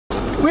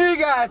We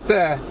got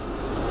the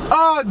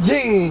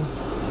OG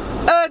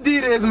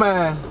Adidas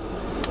man.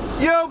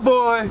 Your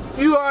boy,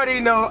 you already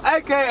know,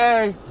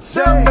 aka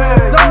W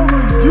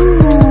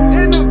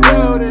in the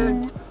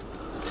building.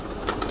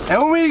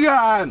 And we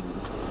got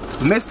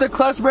Mr.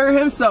 Clutchberg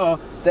himself,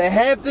 the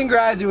Hampton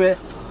graduate,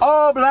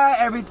 all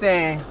black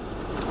everything.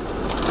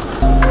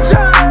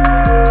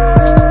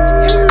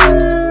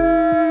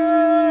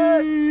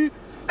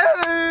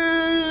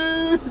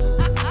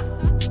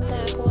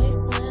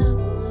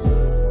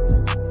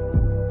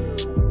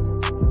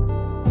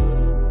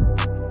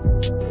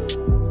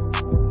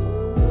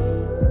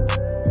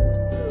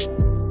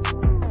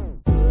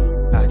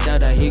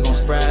 He gon'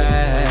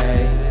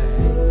 spray.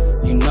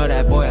 You know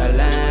that boy a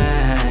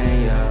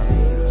lane,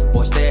 yeah.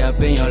 Boy, stay up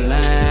in your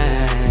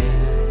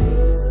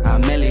lane.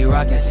 I'm Millie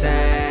rockin'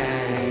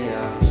 sane,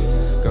 yeah.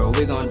 Girl,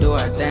 we gon' do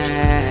our thing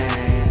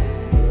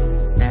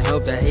and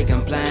hope that he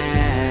can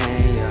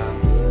play,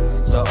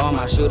 yeah. So all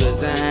my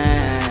shooters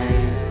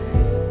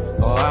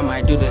aim, or I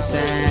might do the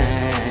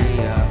same,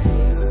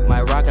 yeah.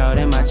 Might rock out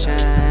in my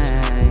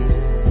chain.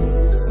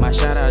 Might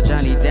shout out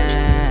Johnny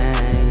Dang.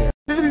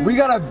 We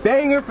got a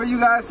banger for you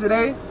guys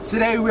today.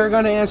 Today we're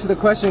gonna answer the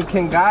question,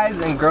 can guys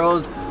and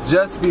girls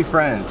just be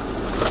friends?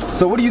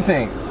 So what do you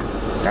think?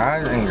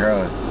 Guys and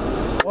girls.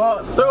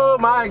 Well, through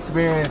my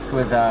experience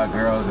with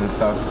girls and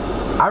stuff,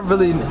 I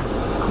really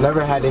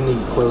never had any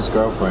close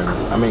girlfriends.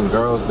 I mean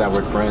girls that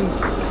were friends.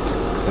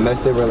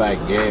 Unless they were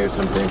like gay or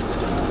something.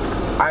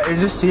 It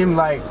just seemed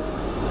like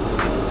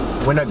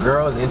when a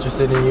girl is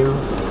interested in you,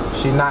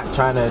 she's not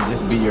trying to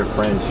just be your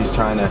friend. She's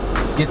trying to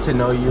get to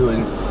know you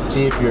and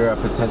see if you're a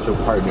potential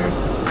partner.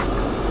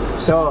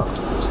 So,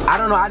 I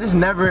don't know, I just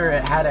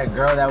never had a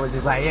girl that was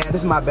just like, yeah,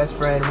 this is my best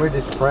friend, we're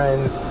just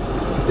friends,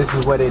 this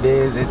is what it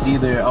is. It's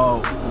either,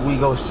 oh, we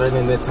go straight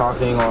into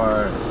talking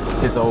or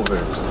it's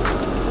over.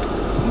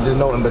 There's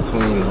no in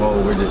between, oh,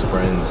 we're just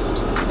friends.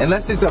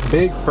 Unless it's a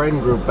big friend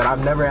group, but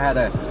I've never had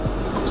a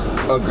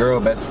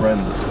girl best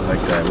friend like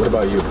that. What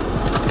about you?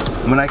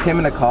 When I came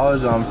into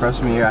college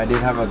freshman year, I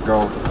did have a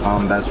girl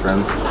best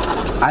friend.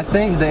 I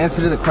think the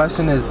answer to the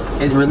question is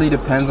it really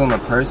depends on the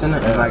person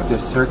and like the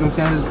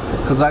circumstances.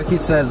 Because like he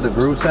said, the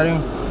group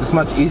setting, it's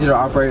much easier to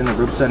operate in the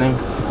group setting.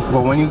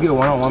 But when you get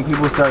one-on-one,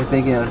 people start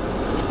thinking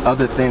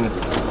other things.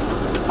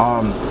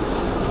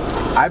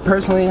 I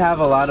personally have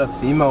a lot of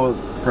female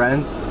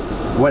friends.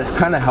 What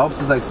kind of helps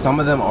is like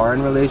some of them are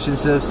in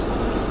relationships,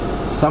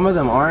 some of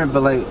them aren't,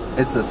 but like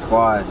it's a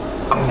squad.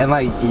 And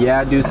like,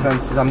 yeah, I do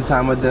spend some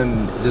time with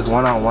them just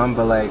one-on-one,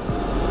 but like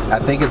I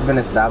think it's been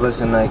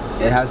established, and like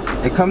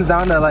it comes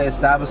down to like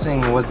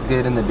establishing what's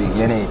good in the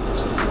beginning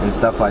and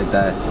stuff like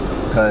that.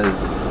 Because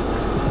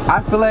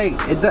I feel like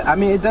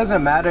it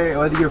doesn't matter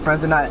whether you're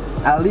friends or not.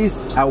 At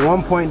least at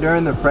one point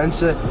during the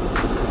friendship,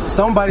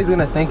 somebody's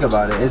gonna think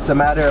about it. It's a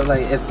matter of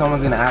like if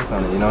someone's gonna act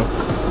on it, you know?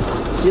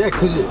 Yeah,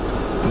 cause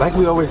like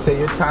we always say,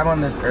 your time on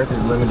this earth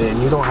is limited,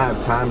 and you don't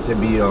have time to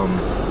be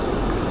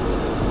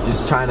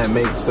just trying to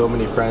make so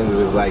many friends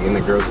with like in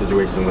the girl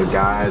situation with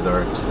guys,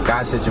 or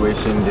guy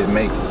situation just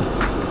make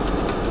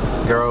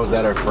girls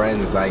that are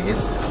friends. Like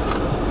it's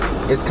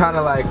kind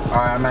of like,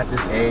 alright, I'm at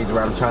this age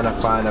where I'm trying to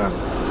find a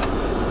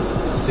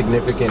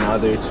significant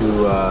other to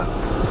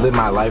live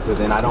my life with,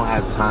 and I don't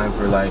have time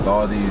for like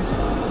all these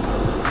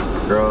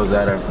girls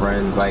that are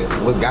friends. Like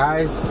with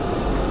guys,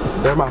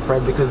 they're my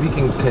friends because we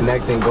can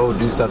connect and go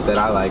do stuff that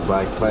I like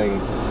playing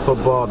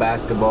football,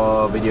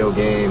 basketball, video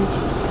games.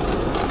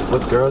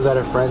 With girls that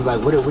are friends,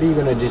 like what are you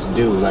gonna just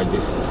do? Like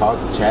just talk,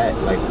 chat?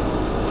 Like,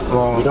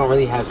 well, we don't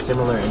really have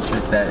similar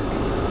interests that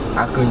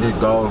I can just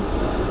go.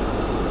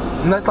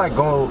 And that's like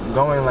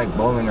going like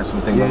bowling or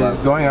something. Yeah,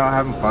 just going out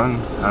having fun.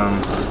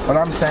 But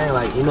I'm saying,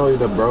 like, you know,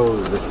 the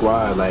bros, the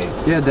squad, like,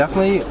 yeah,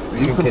 definitely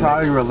you can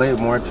probably relate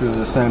more to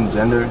the same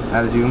gender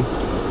as you.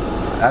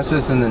 That's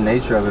just in the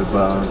nature of it,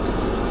 but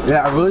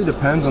yeah, it really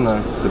depends on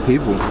the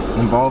people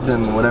involved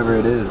in whatever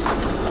it is.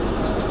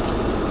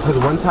 Because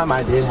one time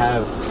I did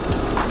have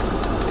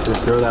this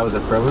girl that was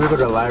a friend. We would go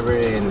to the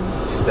library and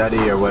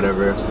study or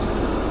whatever.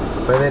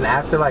 But then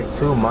after like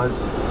 2 months,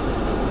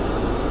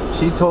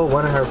 she told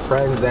one of her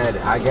friends that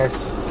I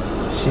guess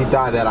she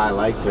thought that I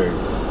liked her.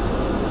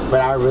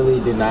 But I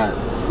really did not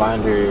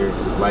find her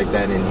like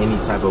that in any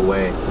type of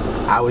way.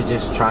 I was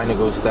just trying to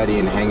go study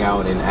and hang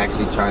out and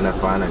actually trying to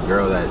find a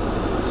girl that's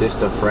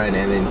just a friend.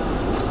 And then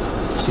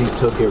she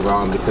took it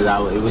wrong because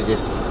it was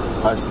just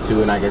us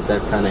two, and I guess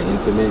that's kind of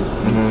intimate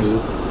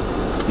too.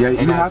 Yeah,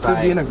 you have to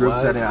be in a group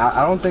setting.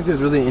 I don't think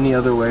there's really any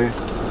other way.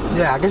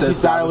 Yeah, I guess she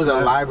thought it was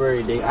a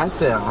library date. I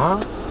said, huh?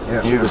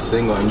 Yeah, she was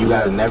single, and you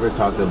guys never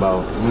talked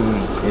about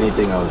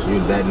anything else.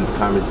 That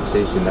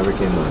conversation never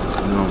came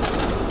up. No.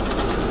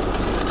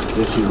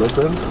 Did she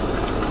listen?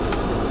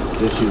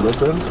 Did she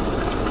listen?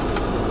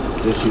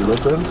 Did she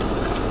listen?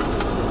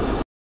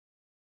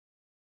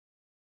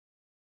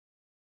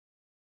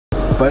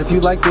 But if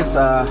you like this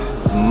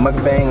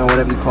mukbang or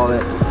whatever you call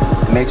it,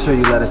 make sure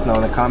you let us know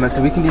in the comments,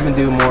 and we can even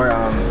do more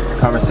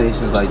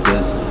conversations like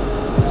this.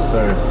 Yes,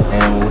 sir.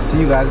 And we'll see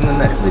you guys in the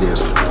next video.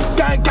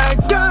 Gang, gang,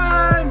 gang!